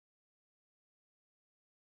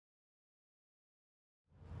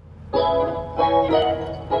Hey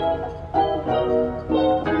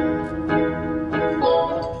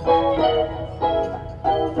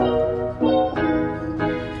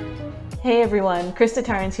everyone,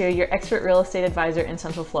 Krista here, your expert real estate advisor in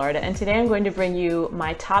Central Florida, and today I'm going to bring you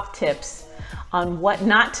my top tips on what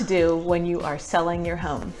not to do when you are selling your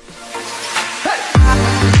home.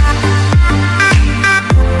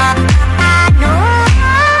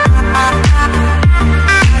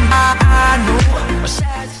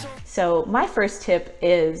 So my first tip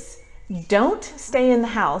is don't stay in the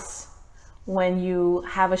house when you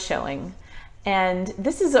have a showing. And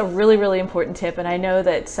this is a really, really important tip, and I know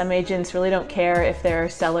that some agents really don't care if their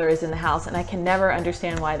seller is in the house, and I can never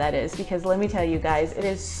understand why that is, because let me tell you guys, it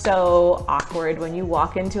is so awkward when you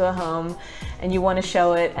walk into a home and you want to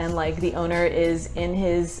show it and like the owner is in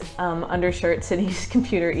his undershirt sitting at his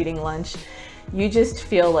computer eating lunch. You just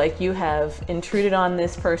feel like you have intruded on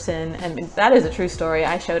this person, and that is a true story.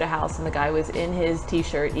 I showed a house and the guy was in his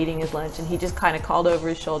t-shirt eating his lunch, and he just kind of called over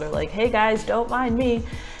his shoulder like, hey guys, don't mind me.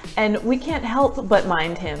 And we can't help but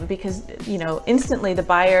mind him because, you know, instantly the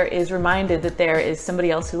buyer is reminded that there is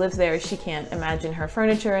somebody else who lives there. She can't imagine her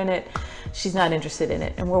furniture in it. She's not interested in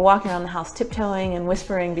it. And we're walking around the house tiptoeing and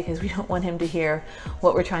whispering because we don't want him to hear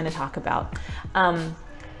what we're trying to talk about.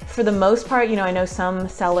 For the most part, you know, I know some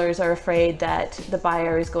sellers are afraid that the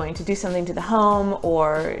buyer is going to do something to the home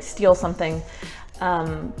or steal something.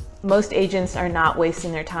 Most agents are not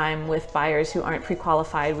wasting their time with buyers who aren't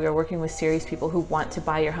pre-qualified. We are working with serious people who want to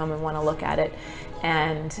buy your home and want to look at it.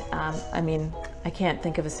 And I mean, I can't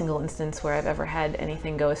think of a single instance where I've ever had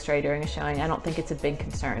anything go astray during a showing. I don't think it's a big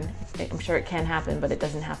concern. I'm sure it can happen, but it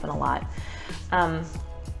doesn't happen a lot.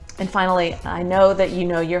 And finally, I know that you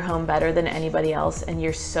know your home better than anybody else, and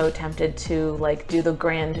you're so tempted to like do the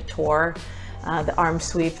grand tour, the arm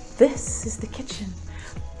sweep. This is the kitchen.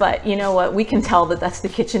 But you know what? We can tell that that's the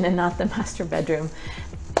kitchen and not the master bedroom.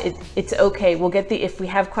 It's okay. We'll get if we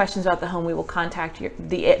have questions about the home, we will contact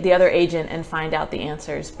the other agent and find out the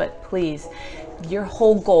answers. But please, your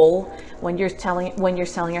whole goal when you're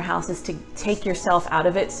selling your house is to take yourself out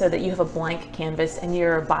of it so that you have a blank canvas and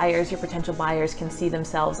your buyers, your potential buyers, can see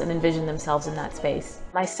themselves and envision themselves in that space.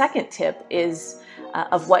 My second tip is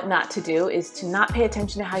of what not to do is to not pay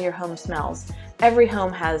attention to how your home smells. Every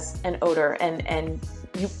home has an odor, and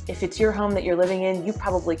if it's your home that you're living in, you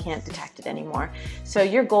probably can't detect it anymore. So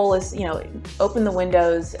your goal is, you know, open the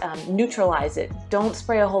windows, neutralize it. Don't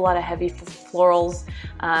spray a whole lot of heavy florals.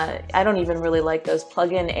 I don't even really like those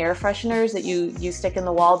plug-in air fresheners that you stick in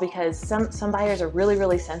the wall, because some buyers are really,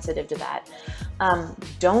 really sensitive to that.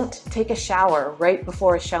 Don't take a shower right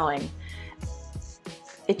before a showing.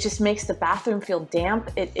 It just makes the bathroom feel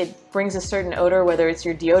damp. It brings a certain odor, whether it's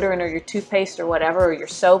your deodorant or your toothpaste or whatever, or your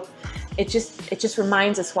soap. It just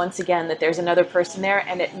reminds us once again that there's another person there,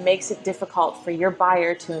 and it makes it difficult for your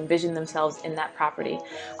buyer to envision themselves in that property.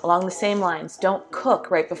 Along the same lines, don't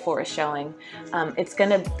cook right before a showing.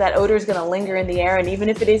 That odor is gonna linger in the air, and even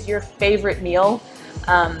if it is your favorite meal,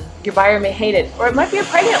 your buyer may hate it, or it might be a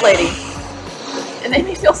pregnant lady, and they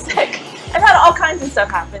may feel sick. I've had all kinds of stuff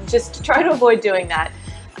happen. Just try to avoid doing that.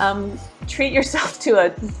 Treat yourself to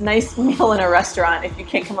a nice meal in a restaurant if you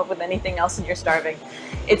can't come up with anything else and you're starving.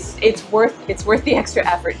 It's worth the extra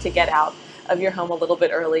effort to get out of your home a little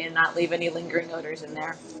bit early and not leave any lingering odors in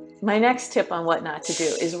there. My next tip on what not to do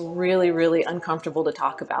is really, really uncomfortable to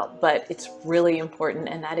talk about, but it's really important,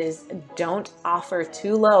 and that is don't offer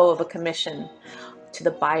too low of a commission to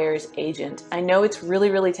the buyer's agent. I know it's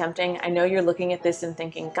really, really tempting. I know you're looking at this and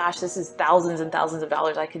thinking, gosh, this is thousands and thousands of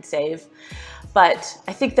dollars I could save. But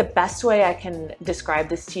I think the best way I can describe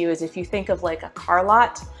this to you is if you think of like a car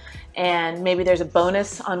lot, and maybe there's a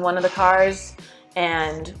bonus on one of the cars,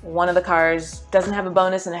 and one of the cars doesn't have a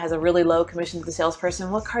bonus and it has a really low commission to the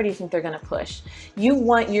salesperson. What car do you think they're going to push? You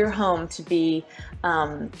want your home to be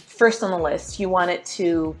first on the list. You want it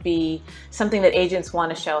to be something that agents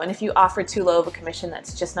want to show. And if you offer too low of a commission,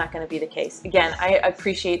 that's just not going to be the case. Again, I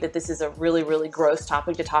appreciate that this is a really, really gross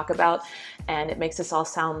topic to talk about, and it makes us all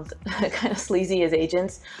sound kind of sleazy as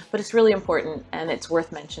agents, but it's really important and it's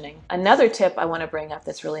worth mentioning. Another tip I want to bring up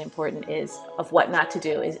that's really important is of what not to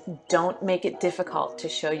do is don't make it difficult to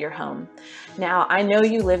show your home. Now, I know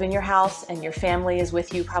you live in your house and your family is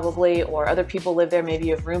with you probably, or other people live there, maybe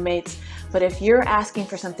you have roommates, but if you're asking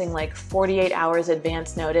for something like 48 hours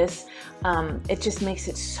advance notice, it just makes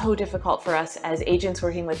it so difficult for us as agents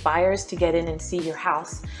working with buyers to get in and see your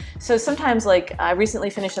house. So sometimes, like, I recently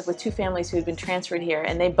finished up with two families who had been transferred here,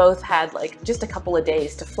 and they both had like just a couple of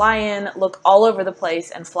days to fly in, look all over the place,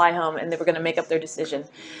 and fly home, and they were going to make up their decision.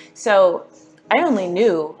 So I only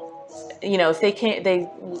knew you know, if they can't, they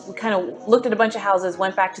kind of looked at a bunch of houses,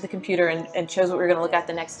 went back to the computer and chose what we were going to look at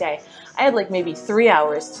the next day. I had like maybe 3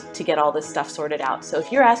 hours to get all this stuff sorted out. So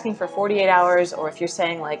if you're asking for 48 hours, or if you're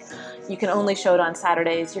saying like you can only show it on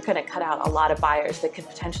Saturdays, you're going to cut out a lot of buyers that could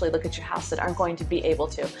potentially look at your house that aren't going to be able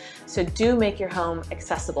to. So do make your home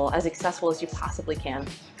accessible as you possibly can.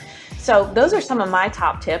 So those are some of my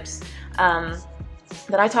top tips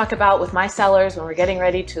that I talk about with my sellers when we're getting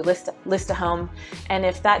ready to list a home. And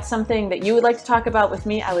if that's something that you would like to talk about with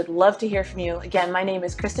me, I would love to hear from you. Again, my name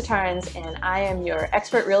is Krista Tarrans, and I am your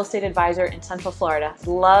expert real estate advisor in Central Florida.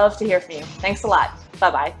 Love to hear from you. Thanks a lot.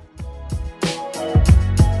 Bye-bye.